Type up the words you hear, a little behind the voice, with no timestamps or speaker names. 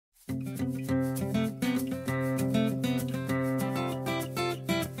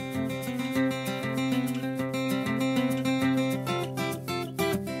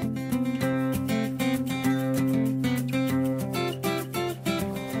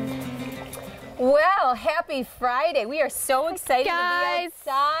Well, happy Friday. We are so excited to be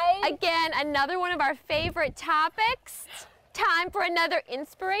outside. Again, another one of our favorite topics. Time for another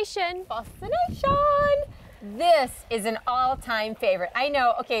inspiration. Fascination. This is an all-time favorite. I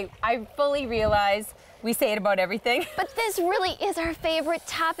know, okay, I fully realize we say it about everything. But this really is our favorite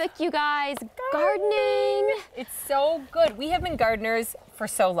topic, you guys. Gardening. It's so good. We have been gardeners for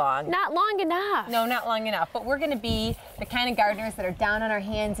so long. Not long enough. No, not long enough. But we're going to be the kind of gardeners that are down on our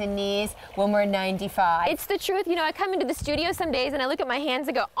hands and knees when we're 95. It's the truth. You know, I come into the studio some days and I look at my hands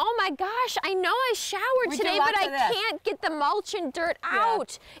and go, oh my gosh, I know I showered today, but I can't get the mulch and dirt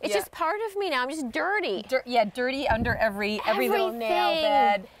out. It's just part of me now. I'm just dirty. Dirty under every little nail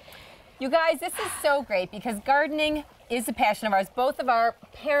bed. You guys, this is so great because gardening is a passion of ours. Both of our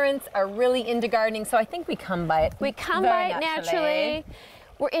parents are really into gardening, so I think we come by it. We come by it naturally.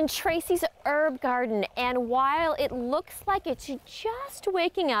 We're in Tracy's herb garden, and while it looks like it's just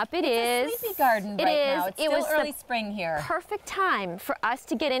waking up, it's a sleepy garden right now. It's still early spring here. Perfect time for us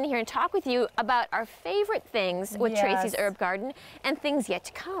to get in here and talk with you about our favorite things with Tracy's herb garden and things yet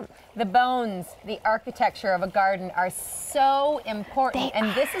to come. The bones, the architecture of a garden are so important,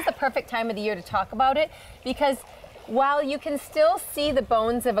 and this is the perfect time of the year to talk about it because while you can still see the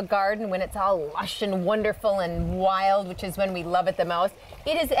bones of a garden when it's all lush and wonderful and wild, which is when we love it the most,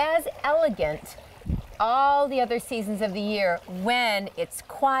 it is as elegant all the other seasons of the year when it's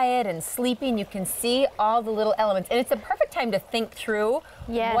quiet and sleepy and you can see all the little elements. And it's a perfect time to think through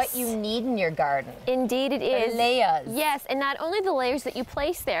what you need in your garden. Indeed it is. The layers. Yes, and not only the layers that you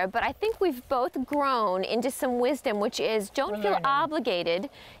place there, but I think we've both grown into some wisdom, which is don't feel obligated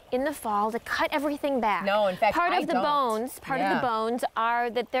in the fall to cut everything back. No, in fact, part of the bones are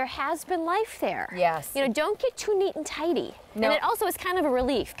that there has been life there. Yes. You know, don't get too neat and tidy. No. And it also is kind of a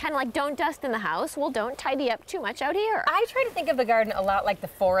relief, kind of like don't dust in the house. Well, don't tidy up too much out here. I try to think of the garden a lot like the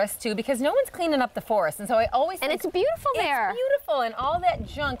forest too, because no one's cleaning up the forest, and so I always think it's beautiful there. It's beautiful, and all that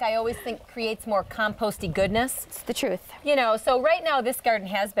junk I always think creates more composty goodness. It's the truth. You know, so right now this garden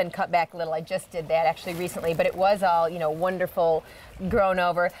has been cut back a little. I just did that actually recently, but it was all, you know, wonderful, grown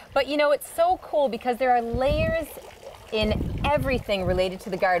over. But you know, it's so cool because there are layers in everything related to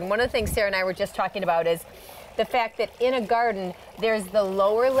the garden. One of the things Sarah and I were just talking about is the fact that in a garden, there's the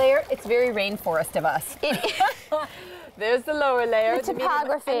lower layer. It's very rainforest of us. There's the lower layer, the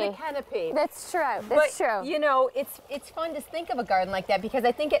topography, and the canopy. That's true. That's true. You know, it's fun to think of a garden like that because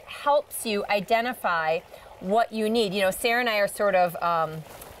I think it helps you identify what you need. You know, Sarah and I are sort of,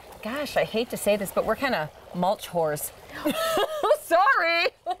 gosh, I hate to say this, but we're kind of mulch whores. Sorry.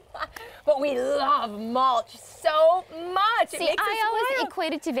 But we love mulch so much. See, I always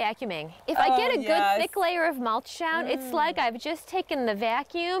equate it to vacuuming. If I get a good thick layer of mulch down, it's like I've just taken the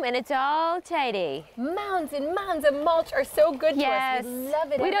vacuum and it's all tidy. Mounds and mounds of mulch are so good to us. We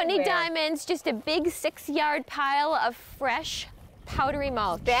love it. We don't need diamonds, just a big 6-yard pile of fresh powdery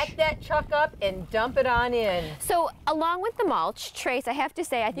mulch. Back that truck up and dump it on in. So along with the mulch, Trace, I have to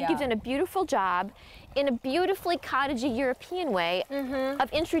say, I think you've done a beautiful job in a beautifully cottagey European way of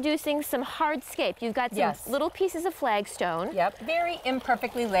introducing some hardscape. You've got some little pieces of flagstone. Yep, very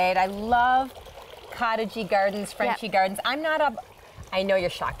imperfectly laid. I love cottagey gardens, Frenchy gardens. I'm not a, I know you're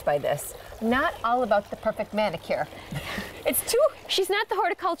shocked by this, not all about the perfect manicure. It's too... She's not the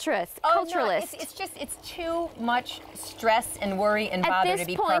horticulturist. Culturalist. No, it's just, it's too much stress and worry and bother to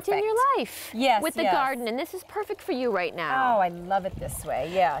be perfect. At this point in your life. Yes, with the garden, and this is perfect for you right now. Oh, I love it this way,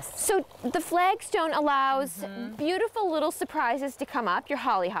 yes. So the flagstone allows beautiful little surprises to come up, your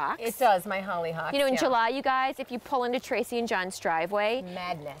hollyhocks. It does, my hollyhocks. You know, in July, you guys, if you pull into Tracy and John's driveway,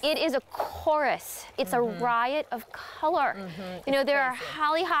 madness. It is a chorus. It's a riot of color. You know, there are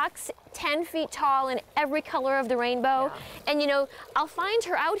hollyhocks 10 feet tall in every color of the rainbow. And you know, I'll find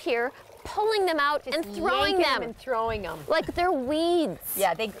her out here pulling them out and throwing them. Like they're weeds.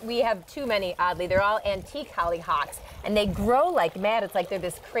 Yeah, we have too many, oddly. They're all antique hollyhocks, and they grow like mad. It's like they're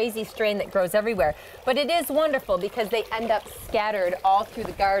this crazy strain that grows everywhere. But it is wonderful because they end up scattered all through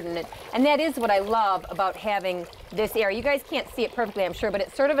the garden. And that is what I love about having this area. You guys can't see it perfectly, I'm sure, but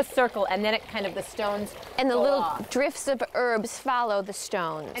it's sort of a circle, and then it kind of, the stones and the little drifts of herbs follow the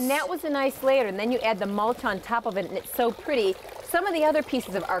stones. And that was a nice layer, and then you add the mulch on top of it, and it's so pretty. Some of the other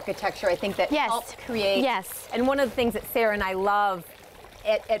pieces of architecture, I think, that help create. And one of the things that Sarah and I love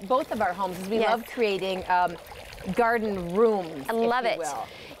at both of our homes is we love creating garden rooms. I love it.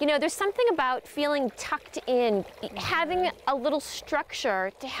 You know, there's something about feeling tucked in, having a little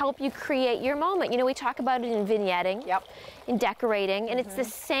structure to help you create your moment. You know, we talk about it in vignetting, in decorating, and it's the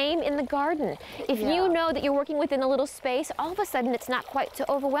same in the garden. If you know that you're working within a little space, all of a sudden it's not quite so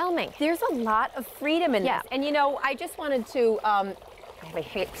overwhelming. There's a lot of freedom in this. And you know, I just wanted to I have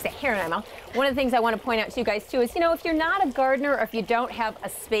a hair in my mouth. One of the things I want to point out to you guys too is, you know, if you're not a gardener or if you don't have a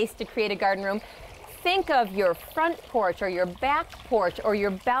space to create a garden room, think of your front porch or your back porch or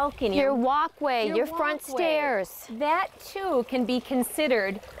your balcony. Your walkway, your front stairs. That too can be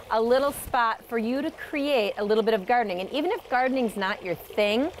considered a little spot for you to create a little bit of gardening. And even if gardening's not your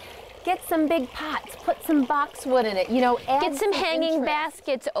thing, get some big pots, put some boxwood in it, you know, add Get some hanging interest.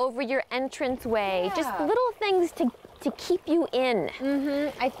 baskets over your entranceway. Yeah. Just little things to keep you in.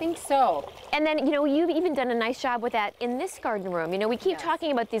 I think so. And then, you know, you've even done a nice job with that in this garden room. You know, we keep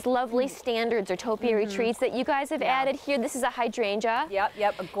talking about these lovely standards or topiary trees that you guys have added here. This is a hydrangea. Yep,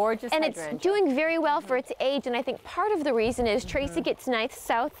 a gorgeous hydrangea. And it's doing very well for its age, and I think part of the reason is Tracy gets nice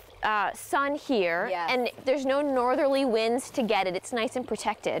south sun here, and there's no northerly winds to get it. It's nice and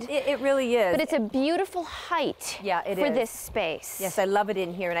protected. It really is. But it's a beautiful height for this space. Yes, I love it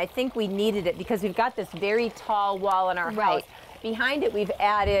in here, and I think we needed it because we've got this very tall wall in our house. Behind it, we've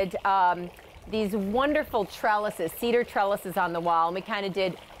added these wonderful trellises, cedar trellises on the wall, and we kind of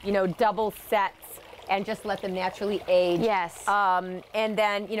did, you know, double sets and just let them naturally age. Yes. And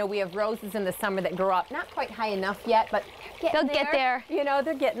then, you know, we have roses in the summer that grow up, not quite high enough yet, but they'll get there. You know,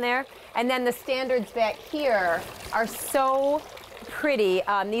 they're getting there. And then the standards back here are so pretty.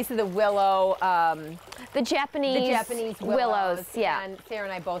 These are the willow. The Japanese willows, yeah. And Sarah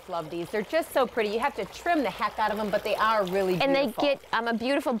and I both love these. They're just so pretty. You have to trim the heck out of them, but they are really beautiful. And they get a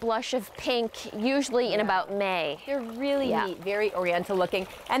beautiful blush of pink, usually in about May. They're really neat, very oriental looking.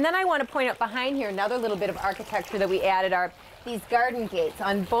 And then I want to point out behind here, another little bit of architecture that we added are these garden gates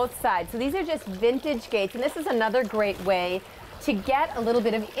on both sides. So these are just vintage gates, and this is another great way to get a little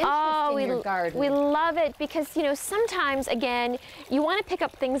bit of interest in your garden. We love it because, you know, sometimes, again, you want to pick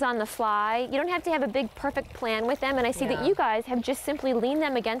up things on the fly. You don't have to have a big, perfect plan with them, and I see that you guys have just simply leaned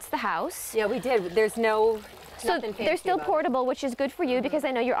them against the house. Yeah, we did. There's nothing fancy they're still about portable, which is good for you because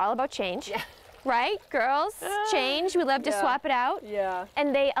I know you're all about change. Yeah. Right, girls? Change. We love to swap it out. Yeah.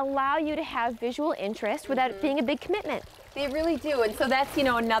 And they allow you to have visual interest without it being a big commitment. They really do, and so that's, you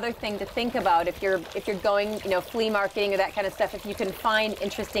know, another thing to think about if you're going, you know, flea marketing or that kind of stuff. If you can find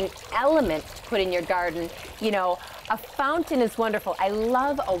interesting elements to put in your garden, you know, a fountain is wonderful. I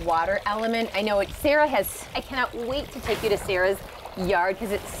love a water element. I know Sarah has. I cannot wait to take you to Sarah's yard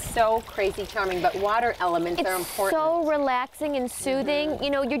because it's so crazy charming, but water elements are important. It's so relaxing and soothing. You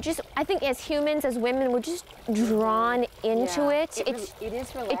know, you're just, I think as humans, as women, we're just drawn into it. It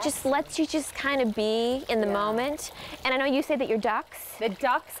is relaxing. It just lets you just kind of be in the moment. And I know you say that your ducks. The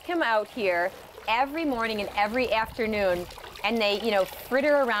ducks come out here every morning and every afternoon, and they, you know,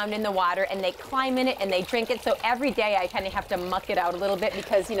 fritter around in the water, and they climb in it, and they drink it. So every day I kind of have to muck it out a little bit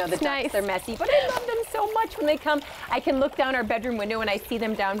because, you know, the ducks are messy. But I love them so much when they come. I can look down our bedroom window, and I see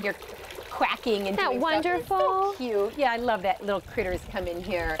them down here quacking and doing wonderful? Stuff. It's so cute. Yeah, I love that little critters come in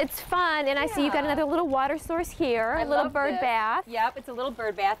here. It's fun, and I see you got another little water source here, a little bird bath. Yep, it's a little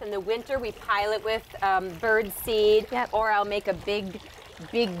bird bath. In the winter, we pile it with bird seed, or I'll make a big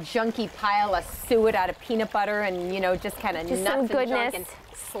junky pile of suet out of peanut butter and, you know, just kind of nuts and junk and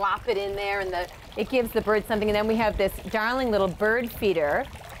slop it in there, and it gives the bird something. And then we have this darling little bird feeder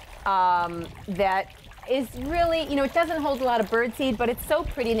that is really, you know, it doesn't hold a lot of bird seed, but it's so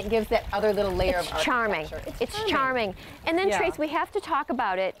pretty, and it gives that other little layer of architecture. It's charming. And then, Trace, we have to talk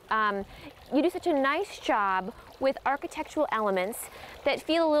about it. You do such a nice job with architectural elements that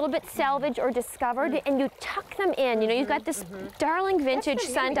feel a little bit salvaged or discovered, and you tuck them in. You know, you've got this darling vintage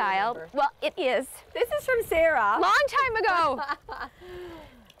sundial. Well, it is. This is from Sarah. Long time ago.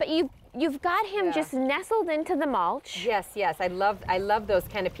 But you've got him just nestled into the mulch. Yes, I love those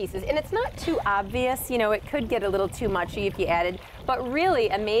kind of pieces. And it's not too obvious, you know, it could get a little too mushy if you added, but really,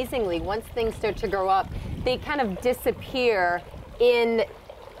 amazingly, once things start to grow up, they kind of disappear in,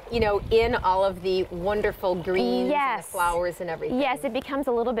 you know, in all of the wonderful greens and the flowers and everything. Yes, it becomes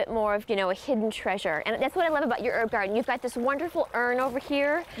a little bit more of, you know, a hidden treasure. And that's what I love about your herb garden. You've got this wonderful urn over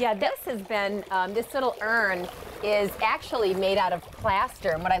here. Yeah, this has been, this little urn is actually made out of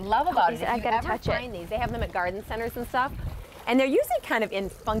plaster. And what I love about it is if you ever find these, they have them at garden centers and stuff. And they're usually kind of in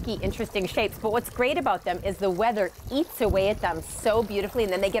funky, interesting shapes, but what's great about them is the weather eats away at them so beautifully,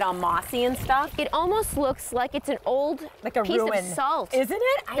 and then they get all mossy and stuff. It almost looks like it's an old piece of salt. Isn't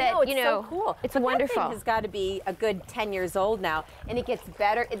it? I know, it's so cool. It's wonderful. That thing has got to be a good 10 years old now, and it gets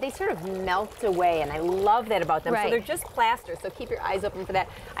better. They sort of melt away, and I love that about them. So they're just plaster, so keep your eyes open for that.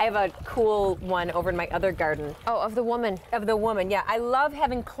 I have a cool one over in my other garden. Oh, of the woman. Of the woman, yeah. I love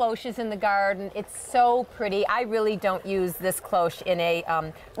having cloches in the garden. It's so pretty. I really don't use this cloche in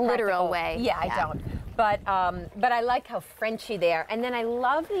a literal way. Yeah, I don't. But I like how Frenchy they are. And then I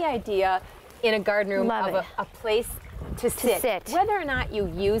love the idea in a garden room of a place to sit. Whether or not you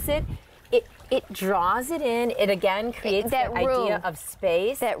use it, it draws it in. It again creates that idea of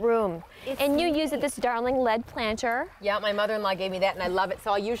space. That room. And you use this darling lead planter. Yeah, my mother-in-law gave me that, and I love it.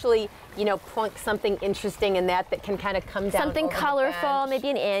 So I'll usually, you know, plunk something interesting in that can kind of come down. Something colorful, maybe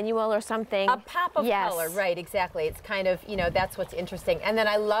an annual or something. A pop of color, right? Exactly. It's kind of, you know, that's what's interesting. And then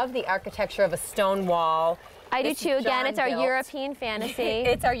I love the architecture of a stone wall. I do too. Again, it's our European fantasy.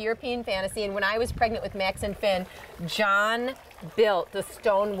 It's our European fantasy. And when I was pregnant with Max and Finn, John built the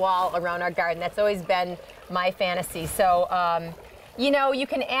stone wall around our garden. That's always been my fantasy. So, you know, you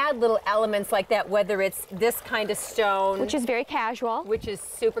can add little elements like that, whether it's this kind of stone. Which is very casual. Which is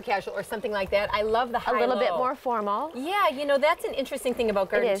super casual, or something like that. I love the high-low. A little bit more formal. Yeah, you know, that's an interesting thing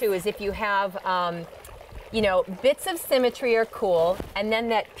about garden too, is if you have, you know, bits of symmetry are cool, and then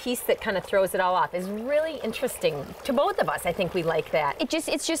that piece that kind of throws it all off is really interesting to both of us. I think we like that.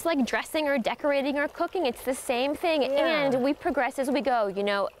 It's just like dressing or decorating or cooking. It's the same thing, and we progress as we go. You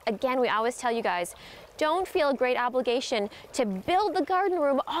know, again, we always tell you guys, don't feel a great obligation to build the garden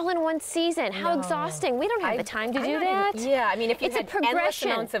room all in one season. How exhausting. We don't have the time to do that. Yeah, I mean, if you had endless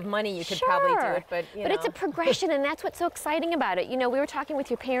amounts of money, you could probably do it, but, you know. It's a progression, and that's what's so exciting about it. You know, we were talking with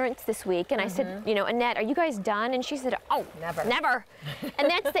your parents this week, and I said, you know, Annette, are you guys done? And she said, oh, never. Never. And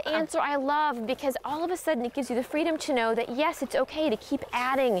that's the answer I love, because all of a sudden it gives you the freedom to know that, yes, it's okay to keep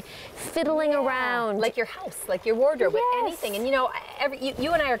adding, fiddling around. Like your house, like your wardrobe, with anything. And, you know,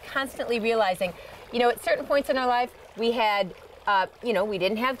 you and I are constantly realizing, you know, at certain points in our life, we had, you know, we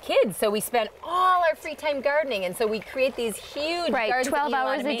didn't have kids, so we spent all our free time gardening, and so we create these huge gardens 12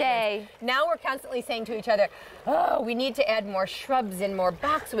 hours a day. Now we're constantly saying to each other, oh, we need to add more shrubs and more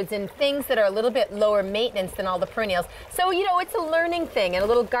boxwoods and things that are a little bit lower maintenance than all the perennials. So, you know, it's a learning thing, and a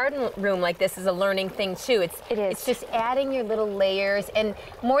little garden room like this is a learning thing too. It's just adding your little layers, and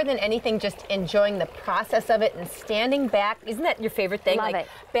more than anything, just enjoying the process of it and standing back. Isn't that your favorite thing? Love like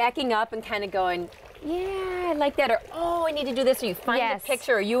backing up and kind of going, yeah, I like that, or oh, I need to do this, or you find the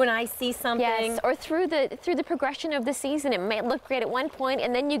picture, or you and I see something. Yes, or through the progression of the season, it might look great at one point,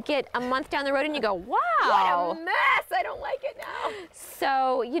 and then you get a month down the road and you go, wow, what a mess, I don't like it now.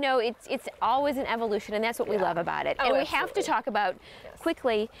 So, you know, it's always an evolution, and that's what we love about it. And we have to talk about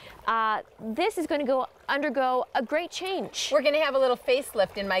quickly, this is going to undergo a great change. We're going to have a little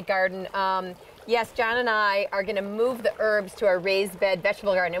facelift in my garden. Yes, John and I are going to move the herbs to our raised bed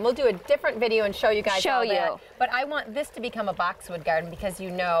vegetable garden, and we'll do a different video and show you guys all that. But I want this to become a boxwood garden, because, you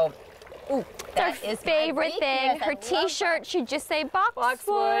know, ooh, that is her favorite thing. Her T-shirt should just say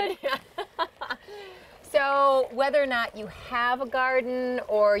boxwood. So whether or not you have a garden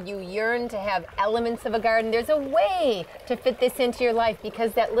or you yearn to have elements of a garden, there's a way to fit this into your life,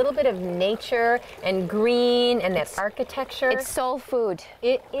 because that little bit of nature and green and that architecture. It's soul food.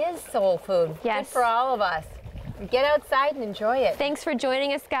 It is soul food. Yes. Good for all of us. Get outside and enjoy it. Thanks for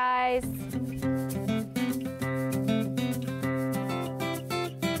joining us, guys.